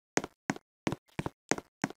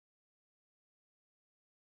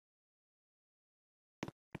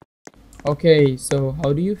Okay, so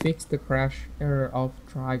how do you fix the crash error of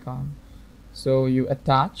Trigon? So you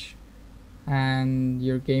attach and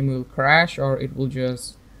your game will crash or it will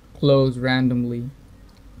just close randomly.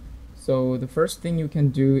 So the first thing you can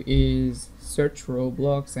do is search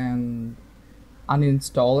Roblox and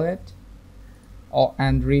uninstall it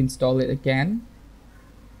and reinstall it again.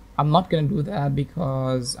 I'm not gonna do that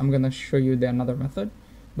because I'm gonna show you the another method,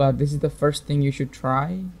 but this is the first thing you should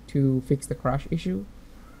try to fix the crash issue.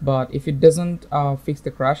 But if it doesn't fix the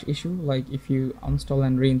crash issue, like if you uninstall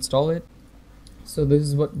and reinstall it, so this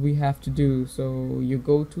is what we have to do. So you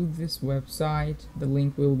go to this website, the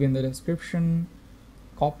link will be in the description.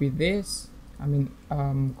 Copy this,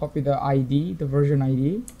 copy the ID, the version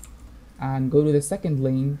ID, and go to the second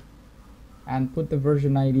link and put the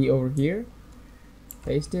version ID over here,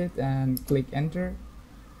 paste it and click enter.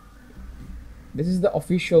 This is the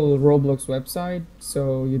official Roblox website,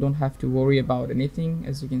 so you don't have to worry about anything.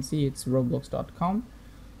 As you can see, it's roblox.com.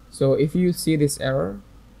 So if you see this error,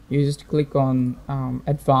 you just click on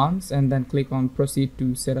advanced and then click on proceed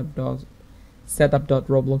to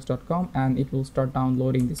setup.roblox.com, and it will start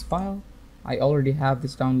downloading this file. I already have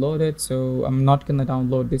this downloaded, so I'm not gonna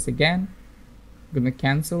download this again. I'm gonna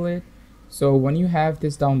cancel it. So when you have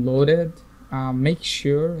this downloaded, make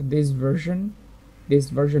sure this version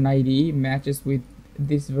ID matches with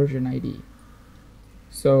this version ID.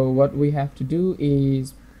 So what we have to do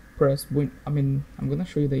is press I'm gonna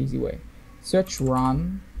show you the easy way. Search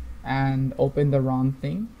run and open the run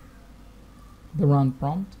thing, the run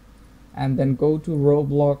prompt, and then go to go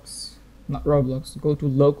to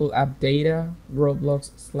LocalAppData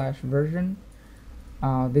Roblox /version.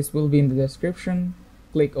 This will be in the description.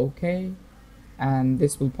 Click OK and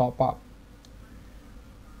this will pop up.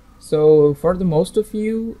 So for the most of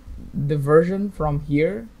you, the version from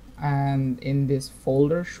here and in this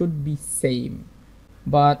folder should be same,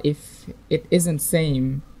 but if it isn't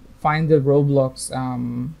same, find the Roblox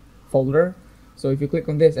folder. So if you click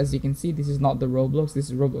on this, as you can see, this is not the Roblox, this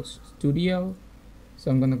is Roblox Studio.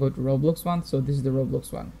 So I'm gonna go to Roblox one, so this is the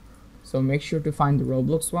Roblox one. So make sure to find the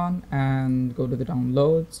Roblox one and go to the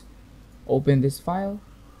downloads, open this file.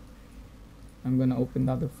 I'm gonna open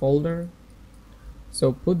the other folder.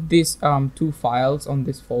 So put these two files on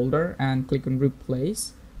this folder and click on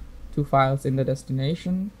replace two files in the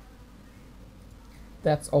destination.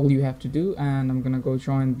 That's all you have to do, and I'm gonna go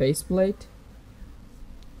join baseplate.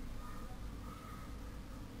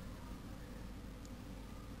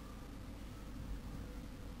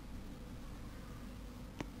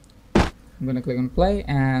 I'm gonna click on play,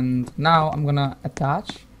 and now I'm gonna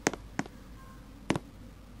attach.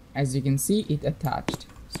 As you can see, it attached.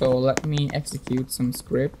 So let me execute some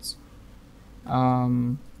scripts.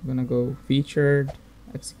 I'm gonna go featured,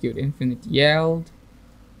 execute infinite yield,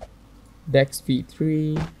 dex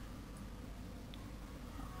v3,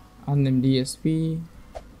 unnamed DSP.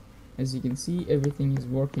 As you can see, everything is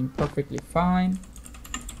working perfectly fine.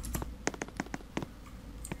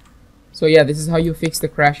 So yeah, this is how you fix the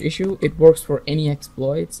crash issue. It works for any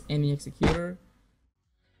exploits, any executor.